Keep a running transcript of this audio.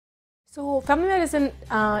So family medicine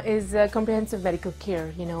is comprehensive medical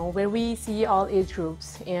care, where we see all age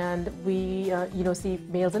groups and we, see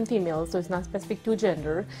males and females, so it's not specific to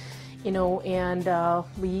gender, and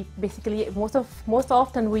we basically, most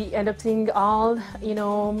often we end up seeing all,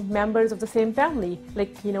 members of the same family,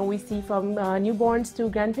 like, we see from newborns to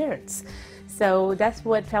grandparents. So that's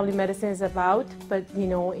what family medicine is about, but,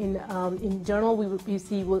 in general,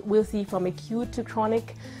 we'll see from acute to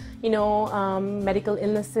chronic, medical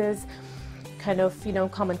illnesses, kind of,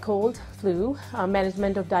 common cold, flu,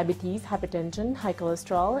 management of diabetes, hypertension, high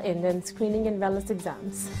cholesterol, and then screening and wellness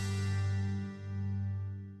exams.